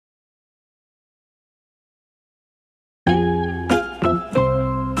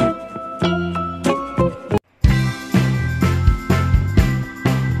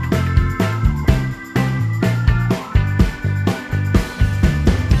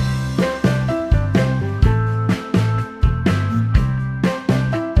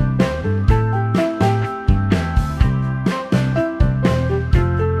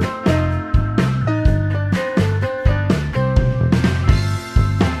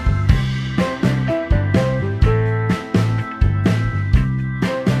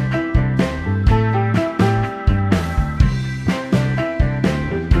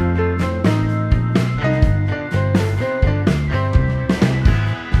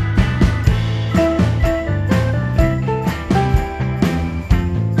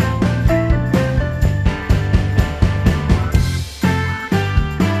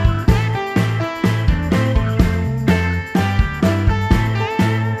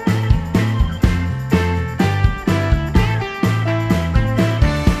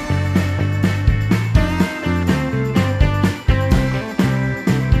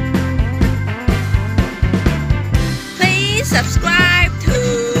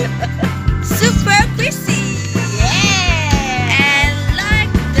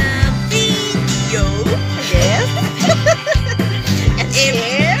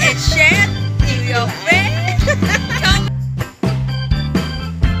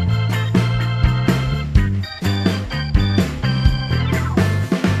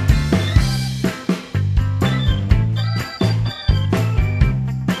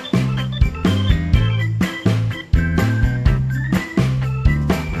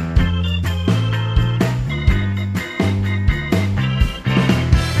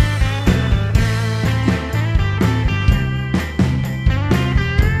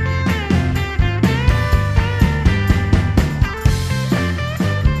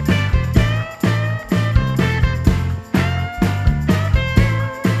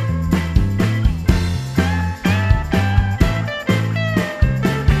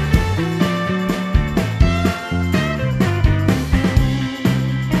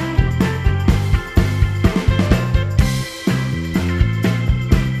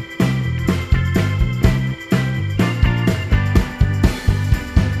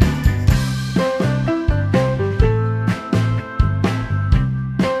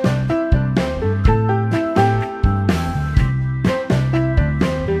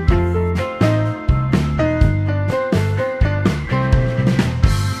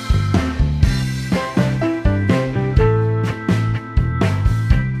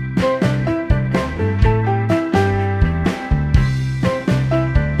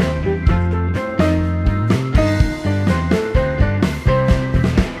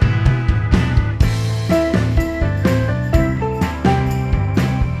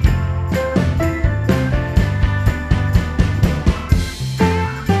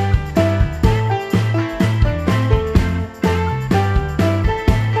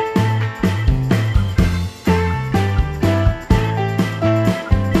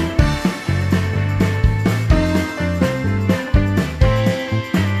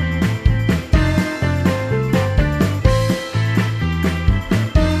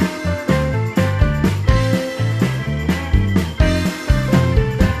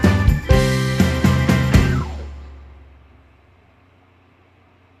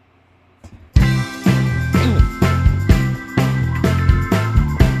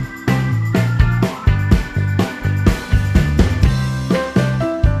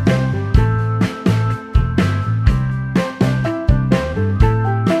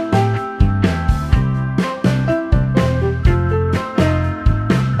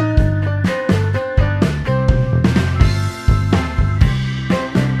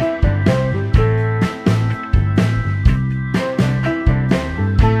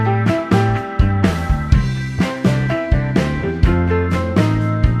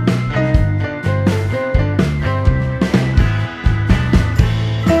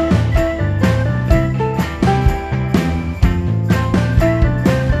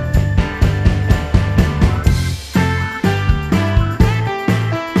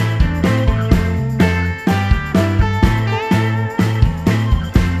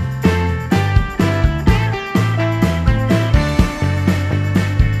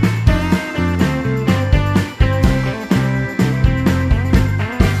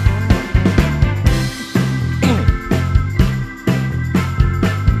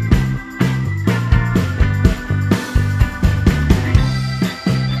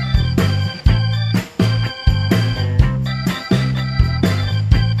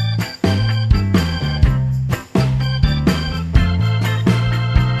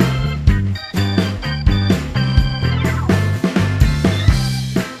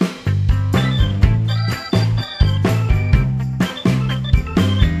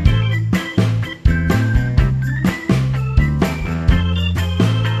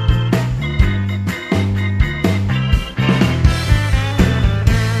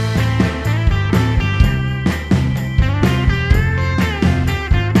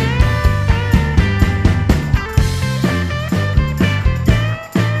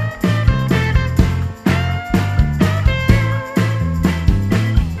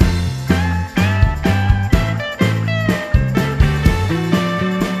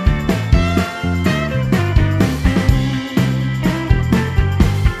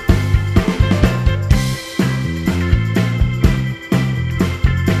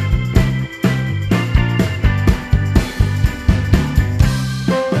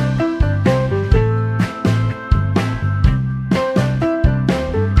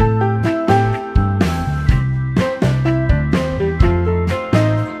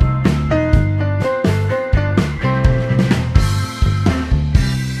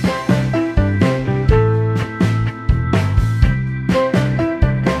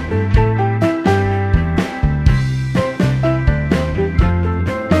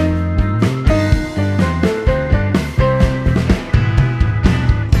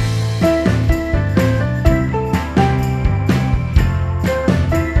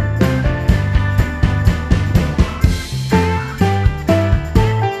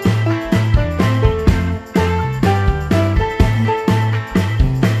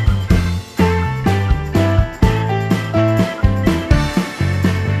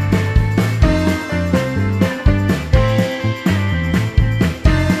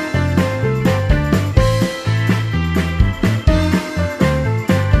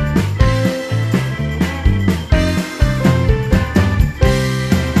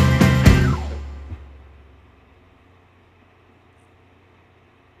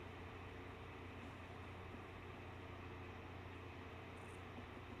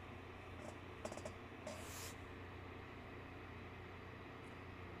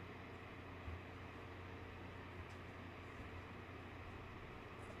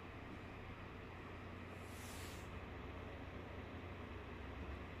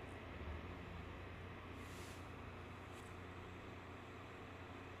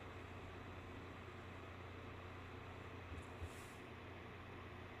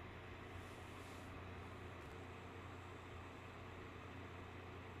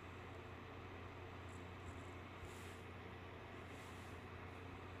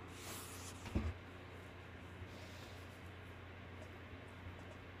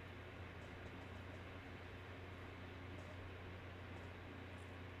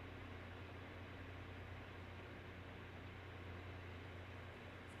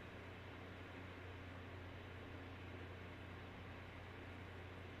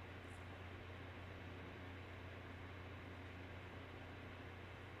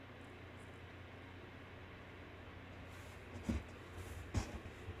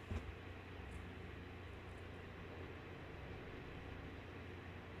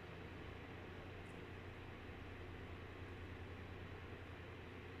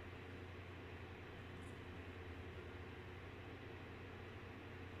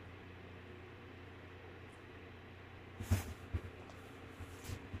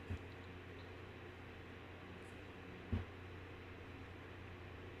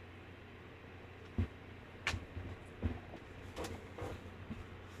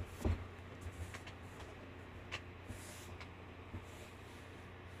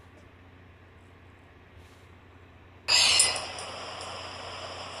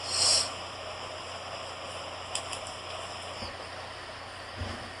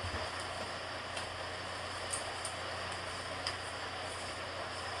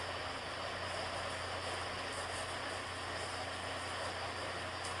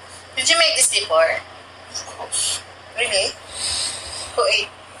Did you make this before? Of course. Really? Who ate?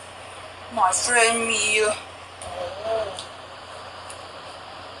 My friend me. Oh.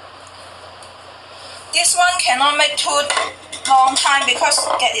 This one cannot make too long time because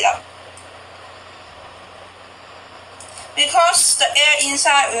get it up. Because the air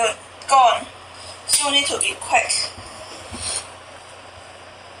inside will gone, so need to be quick.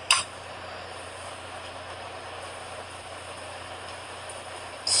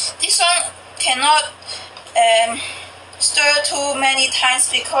 This one cannot stir too many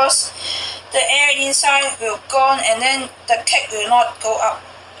times because the air inside will gone and then the cake will not go up.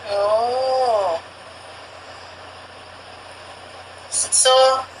 Oh.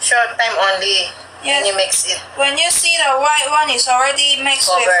 So short time only. Yes. When you mix it. When you see the white one is already mixed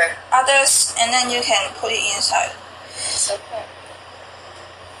Cover. with others, and then you can put it inside. It's okay.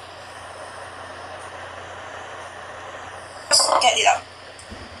 Get it up.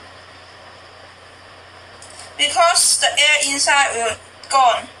 Because the air inside will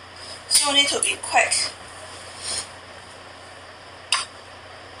gone, so need to be quick.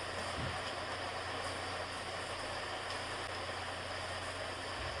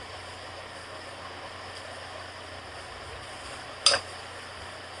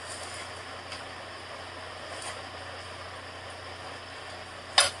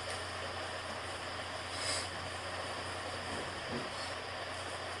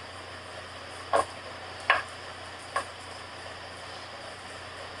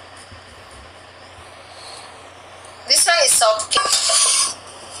 This one is soft cake.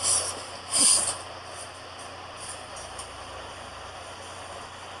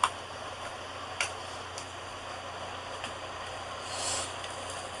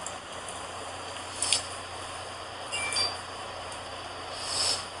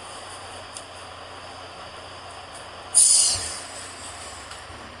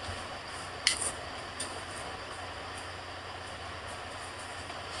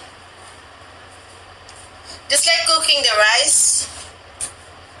 Just like cooking the rice.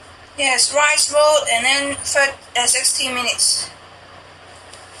 Yes, rice roll and then 60 minutes.